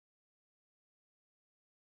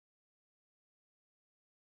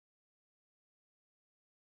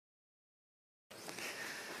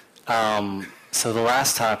So the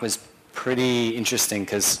last talk was pretty interesting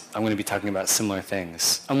because I'm going to be talking about similar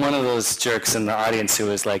things. I'm one of those jerks in the audience who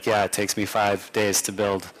is like, yeah, it takes me 5 days to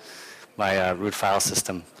build my root file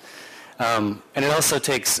system. And it also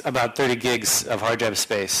takes about 30 gigs of hard drive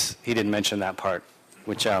space. He didn't mention that part,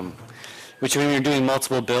 which when you're doing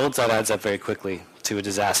multiple builds, that adds up very quickly to a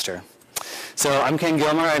disaster. So I'm Ken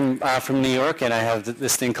Gilmer. I'm from New York, and I have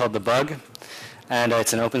this thing called The Bug. And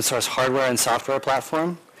it's an open source hardware and software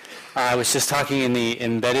platform. I was just talking in the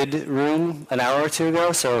embedded room an hour or two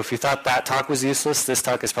ago, so if you thought that talk was useless, this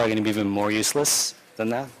talk is probably going to be even more useless than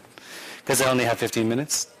that, because I only have 15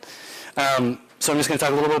 minutes. So I'm just going to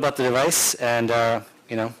talk a little bit about the device and tell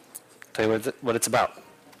you what it's about.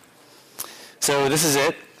 So this is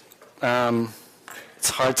it. It's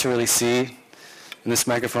hard to really see, and this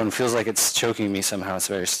microphone feels like it's choking me somehow. It's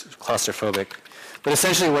very claustrophobic. But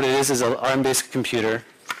essentially what it is an ARM-based computer,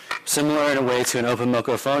 similar in a way to an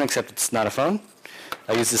OpenMoko phone, except it's not a phone.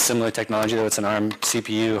 I use this similar technology, though. It's an ARM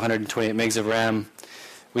CPU, 128 megs of RAM.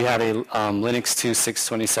 We have a Linux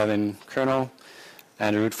 2.6.27 kernel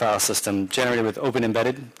and a root file system generated with Open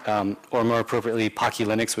Embedded, or more appropriately, Pocky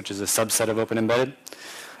Linux, which is a subset of Open Embedded.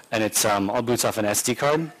 And it's all boots off an SD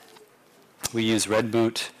card. We use Red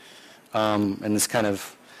Boot and this kind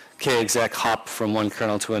of kexec hop from one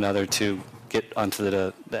kernel to another to get onto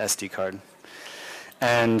the SD card.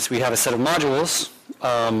 And we have a set of modules.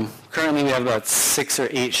 Currently we have about 6 or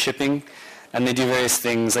 8 shipping, and they do various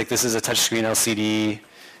things, like this is a touchscreen LCD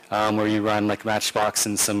where you run like Matchbox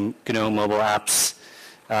and some GNOME mobile apps.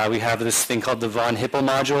 We have this thing called the Von Hippel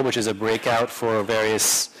module, which is a breakout for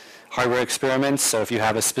various hardware experiments. So if you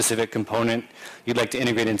have a specific component you'd like to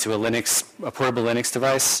integrate into a portable Linux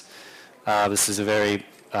device, this is a very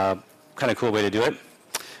kind of cool way to do it.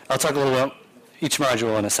 I'll talk a little about each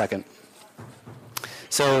module in a second.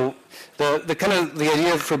 So the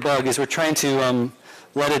idea for Bug is we're trying to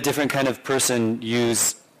let a different kind of person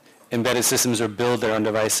use embedded systems or build their own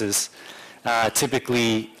devices.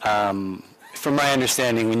 Typically, from my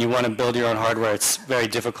understanding, when you want to build your own hardware, it's very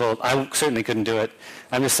difficult. I certainly couldn't do it.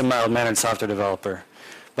 I'm just a mild-mannered software developer.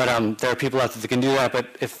 But there are people out there that can do that.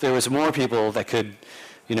 But if there was more people that could,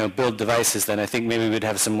 build devices, then I think maybe we'd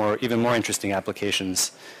have some even more interesting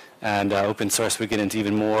applications. And open source would get into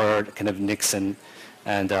even more kind of nicks and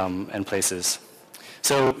places.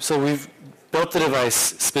 So we've built the device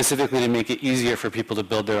specifically to make it easier for people to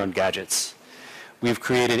build their own gadgets. We've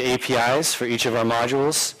created APIs for each of our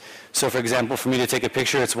modules. So for example, for me to take a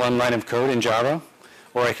picture, it's one line of code in Java,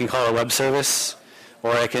 or I can call a web service,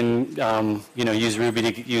 or I can use Ruby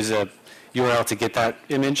to use a URL to get that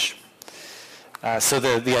image. So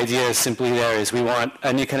the idea is simply there is we want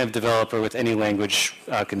any kind of developer with any language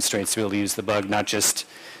constraints to be able to use the Bug, not just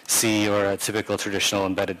C or typical traditional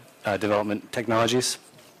embedded development technologies.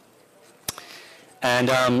 And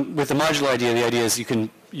with the modular idea, the idea is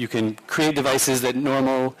you can create devices that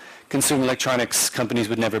normal consumer electronics companies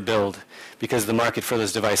would never build because the market for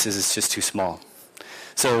those devices is just too small.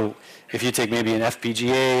 So if you take maybe an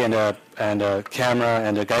FPGA and a camera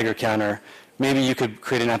and a Geiger counter, maybe you could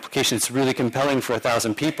create an application that's really compelling for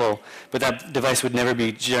 1,000 people, but that device would never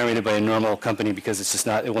be generated by a normal company because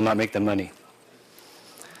it will not make them money.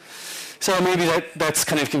 So maybe that's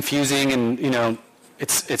kind of confusing, and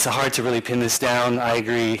it's hard to really pin this down. I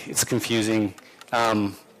agree, it's confusing,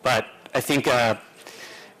 but I think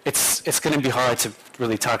it's going to be hard to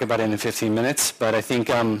really talk about it in 15 minutes. But I think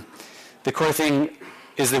the core thing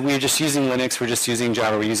is that we're just using Linux, we're just using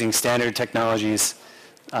Java, we're using standard technologies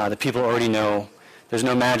that people already know. There's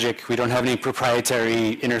no magic. We don't have any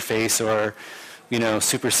proprietary interface or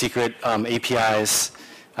super secret APIs.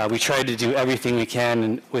 We try to do everything we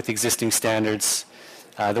can with existing standards.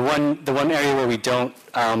 The one area where we don't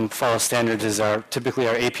follow standards is typically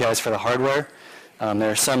our APIs for the hardware.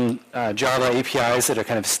 There are some Java APIs that are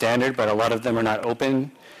kind of standard, but a lot of them are not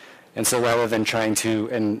open. And so rather than trying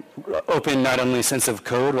to open not only in the sense of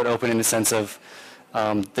code, but open in the sense of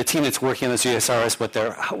the team that's working on those GSRs,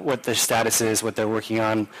 what their status is, what they're working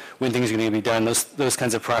on, when things are going to be done, those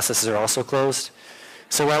kinds of processes are also closed.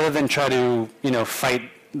 So rather than try to fight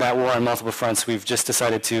that war on multiple fronts, we've just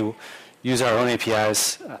decided to use our own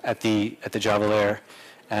APIs at the Java layer.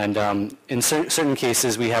 And in certain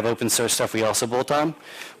cases, we have open source stuff we also bolt on.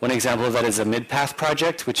 One example of that is a mid-path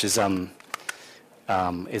project, which is it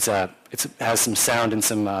has some sound and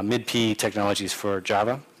some mid-P technologies for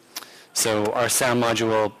Java. So our sound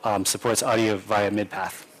module supports audio via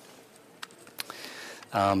mid-path.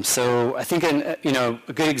 So I think a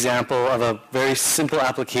good example of a very simple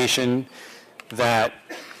application that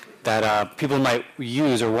that people might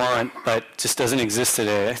use or want, but just doesn't exist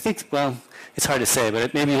today. I think, well, it's hard to say, but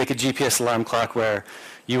it may be like a GPS alarm clock where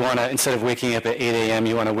you want to, instead of waking up at 8 a.m.,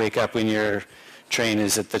 you want to wake up when your train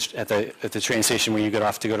is at the train station where you get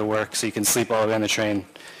off to go to work, so you can sleep all the way on the train.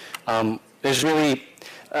 There's really,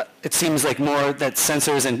 it seems like more that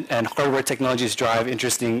sensors and hardware technologies drive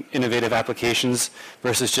interesting, innovative applications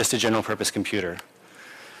versus just a general purpose computer.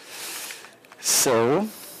 So,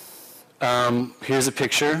 here's a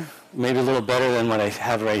picture, maybe a little better than what I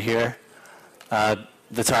have right here.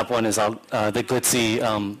 The top one is the glitzy,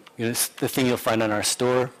 the thing you'll find on our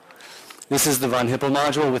store. This is the Von Hippel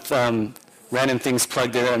module with random things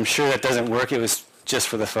plugged in. I'm sure that doesn't work. It was just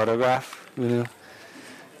for the photograph,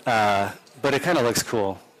 but it kind of looks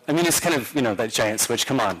cool. I mean, it's kind of, that giant switch.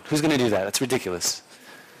 Come on, who's going to do that? That's ridiculous.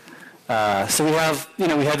 So we have,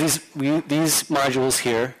 we have these modules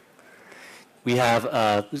here. We have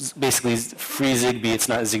basically free Zigbee. It's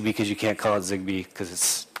not Zigbee because you can't call it Zigbee because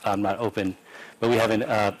it's not open. But we have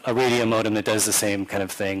a radio modem that does the same kind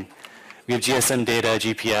of thing. We have GSM data,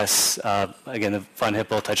 GPS, again, the Von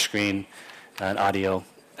Hippel touchscreen, and audio.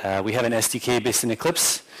 We have an SDK based in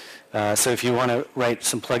Eclipse. So if you want to write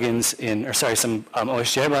some plugins some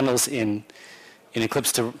OSGI bundles in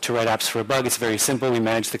Eclipse to write apps for a bug, it's very simple. We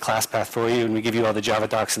manage the class path for you, and we give you all the Java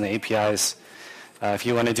docs and the APIs. If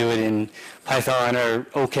you want to do it in Python or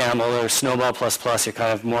OCaml or Snowball++, you're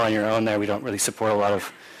kind of more on your own there. We don't really support a lot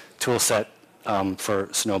of tool set for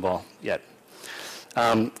Snowball yet.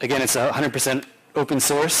 Again, it's 100% open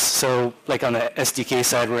source. So like on the SDK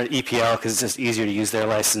side, we're at EPL because it's just easier to use their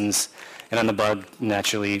license. And on the bug,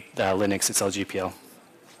 naturally, Linux, it's LGPL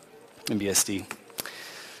and BSD.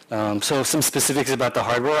 So some specifics about the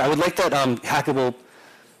hardware. I would like that hackable.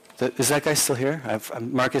 Is that guy still here?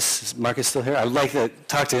 Marcus still here? I would like to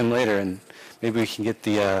talk to him later, and maybe we can get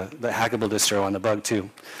the hackable distro on the bug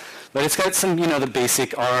too. But it's got some, the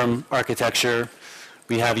basic ARM architecture.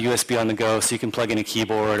 We have USB on the go, so you can plug in a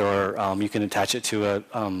keyboard, or you can attach it to a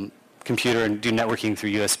computer and do networking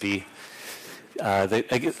through USB.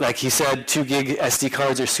 Like he said, 2 gig SD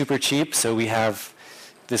cards are super cheap, so we have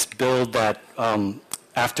this build that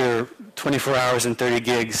after 24 hours and 30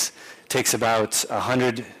 gigs takes about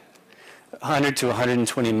 100 to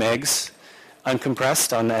 120 megs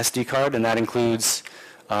uncompressed on the SD card, and that includes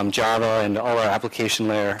Java and all our application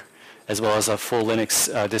layer, as well as a full Linux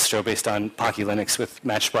distro based on Pocky Linux with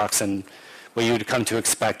Matchbox and what you would come to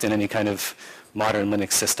expect in any kind of modern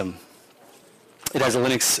Linux system. It has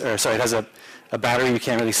a battery. You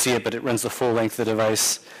can't really see it, but it runs the full length of the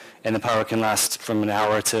device, and the power can last from an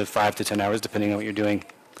hour to 5 to 10 hours, depending on what you're doing.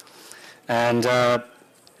 And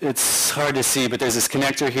it's hard to see, but there's this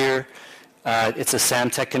connector here. It's a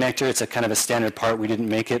Samtec connector. It's a kind of a standard part. We didn't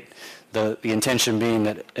make it. The intention being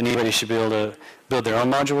that anybody should be able to build their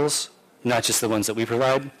own modules, not just the ones that we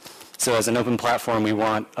provide. So as an open platform, we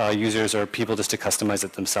want users or people just to customize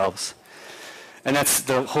it themselves. And that's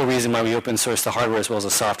the whole reason why we open source the hardware as well as the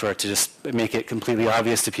software, to just make it completely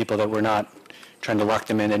obvious to people that we're not trying to lock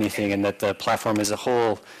them into anything, and that the platform as a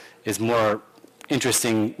whole is more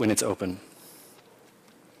interesting when it's open.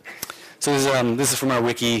 So this is from our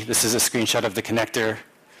wiki. This is a screenshot of the connector.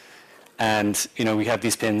 And we have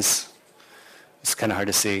these pins. It's kind of hard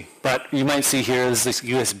to see. But you might see here is this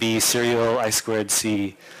USB, serial,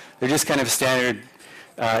 I2C. They're just kind of standard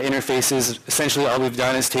interfaces. Essentially, all we've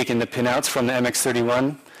done is taken the pinouts from the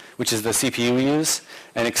MX31, which is the CPU we use,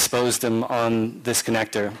 and exposed them on this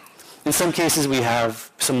connector. In some cases, we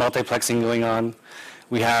have some multiplexing going on.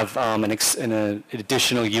 We have an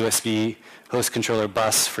additional USB host controller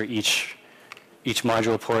bus for each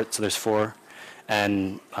module port, so there's 4.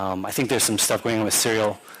 And I think there's some stuff going on with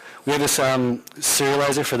serial. We have this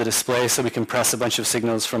serializer for the display, so we can press a bunch of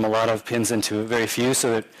signals from a lot of pins into very few,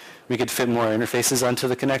 so that we could fit more interfaces onto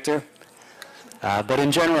the connector. But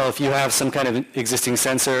in general, if you have some kind of existing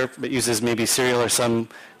sensor that uses maybe serial or some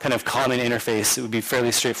kind of common interface, it would be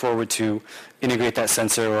fairly straightforward to integrate that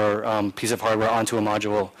sensor or piece of hardware onto a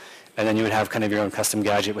module, and then you would have kind of your own custom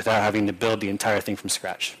gadget without having to build the entire thing from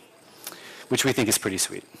scratch, which we think is pretty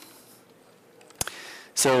sweet.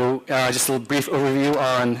 So just a little brief overview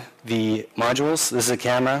on the modules. This is a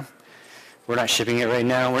camera. We're not shipping it right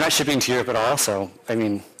now. We're not shipping to Europe at all, so I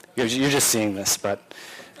mean, you're just seeing this, but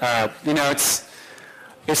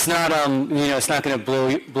it's not it's not going to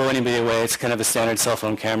blow anybody away. It's kind of a standard cell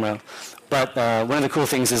phone camera. But one of the cool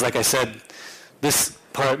things is, like I said, this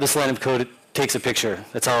line of code takes a picture.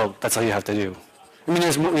 That's all you have to do. I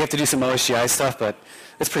mean, we have to do some OSGI stuff, but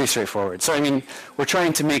it's pretty straightforward. So I mean, we're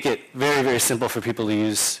trying to make it very, very simple for people to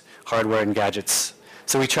use hardware and gadgets.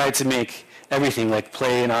 So we tried to make everything, like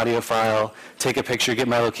play an audio file, take a picture, get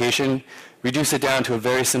my location, reduce it down to a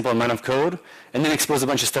very simple amount of code, and then expose a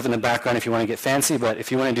bunch of stuff in the background if you want to get fancy, but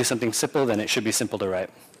if you want to do something simple, then it should be simple to write.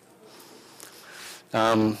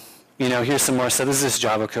 Here's some more stuff. This is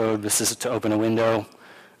Java code. This is to open a window.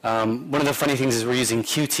 One of the funny things is we're using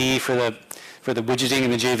Qt for the widgeting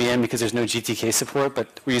in the JVM because there's no GTK support,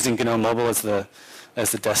 but we're using GNOME Mobile as the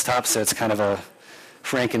desktop, so it's kind of a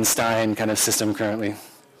Frankenstein kind of system currently.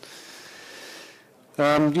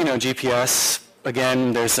 GPS.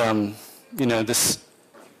 Again, there's this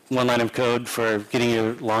one line of code for getting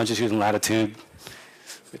your longitude and latitude.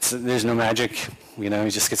 There's no magic. You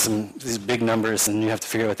just get these big numbers and you have to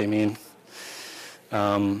figure out what they mean.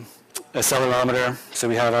 Accelerometer. So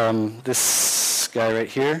we have this guy right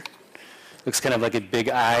here. Looks kind of like a big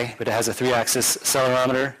eye, but it has a 3-axis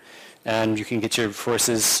accelerometer, and you can get your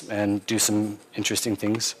forces and do some interesting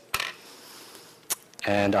things.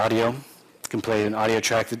 And audio. You can play an audio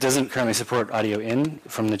track that doesn't currently support audio in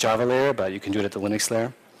from the Java layer, but you can do it at the Linux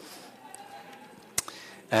layer.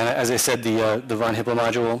 And as I said, the Von Hippel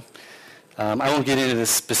module. I won't get into the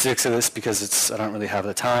specifics of this because I don't really have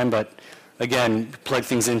the time, but again, plug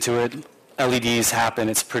things into it, LEDs happen,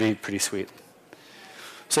 it's pretty sweet.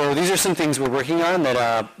 So these are some things we're working on that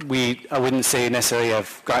I wouldn't say necessarily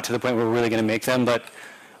have got to the point where we're really going to make them, but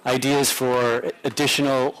ideas for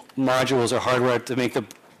additional modules or hardware to make the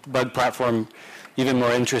bug platform even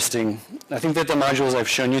more interesting. I think that the modules I've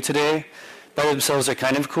shown you today by themselves are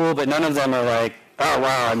kind of cool, but none of them are like, oh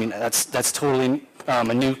wow, I mean, that's totally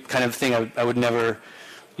a new kind of thing. I would never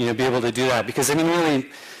be able to do that because, I mean, really,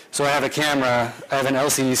 so I have a camera, I have an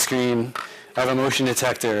LCD screen, I have a motion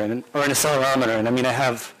detector or an accelerometer, and I mean I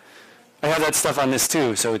have that stuff on this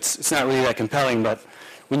too, so it's not really that compelling. But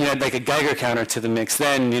when you add like a Geiger counter to the mix,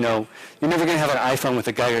 then you're never going to have an iPhone with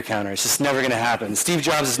a Geiger counter. It's just never going to happen. Steve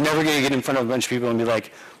Jobs is never going to get in front of a bunch of people and be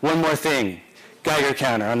like, one more thing, Geiger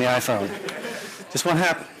counter on the iPhone. Just won't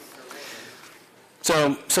happen.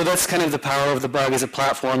 So that's kind of the power of the bug as a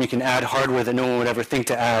platform. You can add hardware that no one would ever think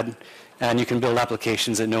to add, and you can build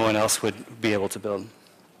applications that no one else would be able to build.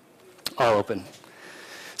 All open.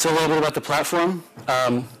 So a little bit about the platform.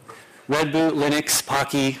 Red Boot, Linux,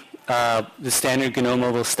 Pocky, the standard GNOME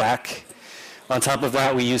Mobile stack. On top of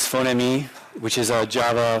that, we use FONME, which is a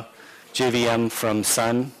Java JVM from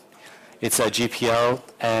Sun. It's a GPL,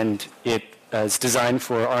 and it is designed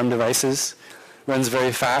for ARM devices. Runs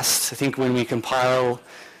very fast. I think when we compile,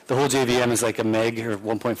 the whole JVM is like a meg or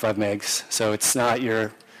 1.5 megs. So it's not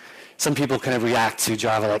some people kind of react to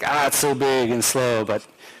Java like, it's so big and slow, but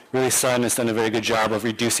really Sun has done a very good job of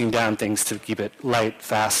reducing down things to keep it light,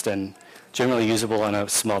 fast, and generally usable on a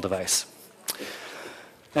small device.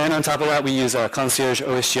 And on top of that, we use a Concierge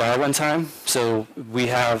OSGI runtime. So we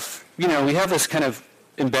have this kind of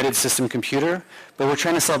embedded system computer, but we're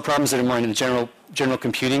trying to solve problems that are more in the general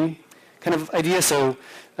computing kind of idea. So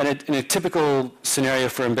in a typical scenario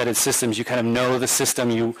for embedded systems, you kind of know the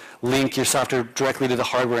system, you link your software directly to the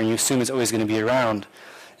hardware, and you assume it's always going to be around.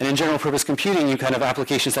 And in general purpose computing,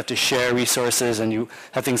 applications have to share resources, and you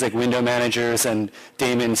have things like window managers and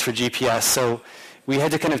daemons for GPS. So we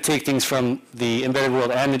had to kind of take things from the embedded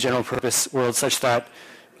world and the general purpose world such that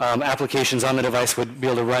applications on the device would be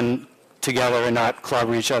able to run together and not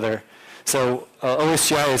clobber each other. So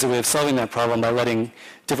OSGI is a way of solving that problem by letting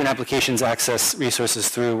different applications access resources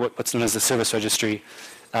through what's known as the service registry.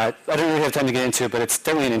 I don't really have time to get into it, but it's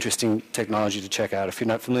definitely an interesting technology to check out if you're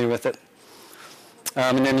not familiar with it.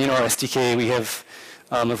 And then, our SDK, we have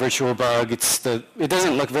a virtual bug. It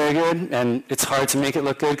doesn't look very good, and it's hard to make it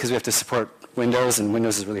look good because we have to support Windows, and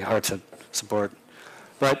Windows is really hard to support.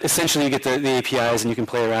 But essentially, you get the APIs, and you can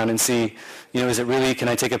play around and see, is it really, can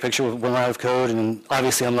I take a picture with one line of code? And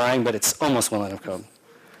obviously, I'm lying, but it's almost one line of code.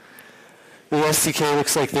 The SDK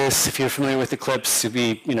looks like this. If you're familiar with Eclipse,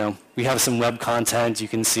 we have some web content. You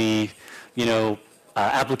can see,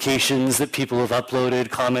 applications that people have uploaded,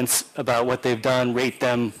 comments about what they've done, rate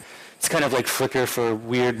them. It's kind of like Flickr for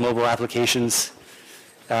weird mobile applications.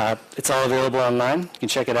 It's all available online. You can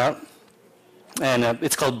check it out. And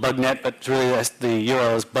it's called BugNet, but really the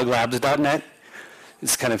URL is buglabs.net.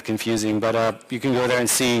 It's kind of confusing, but you can go there and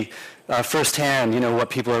see firsthand, what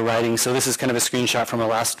people are writing. So this is kind of a screenshot from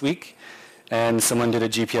last week, and someone did a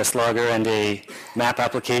GPS logger and a map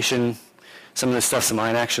application. Some of the stuff's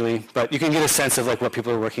mine, actually, but you can get a sense of what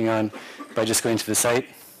people are working on by just going to the site.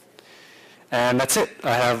 And that's it.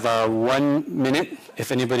 I have 1 minute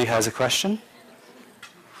if anybody has a question.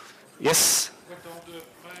 Yes?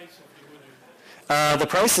 The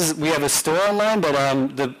price is, we have a store online, but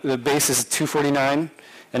the base is $249,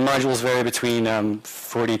 and modules vary between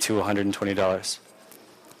 $40 to $120.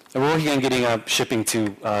 And we're working on getting shipping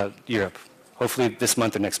to Europe, hopefully this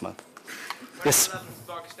month or next month. Yes? What does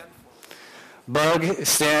BUG stand for? BUG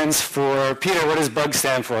stands for, Peter, what does BUG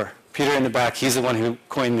stand for? Peter in the back, he's the one who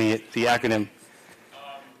coined the acronym. We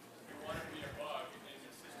want to be a bug in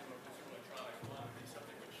the system of consumer electronics. We want to be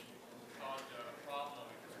something which caused a problem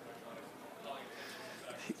in consumer electronics, calling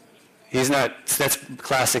attention to that. He's not, that's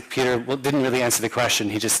classic. Peter didn't really answer the question.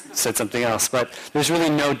 He just said something else. But there's really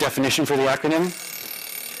no definition for the acronym,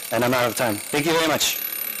 and I'm out of time. Thank you very much.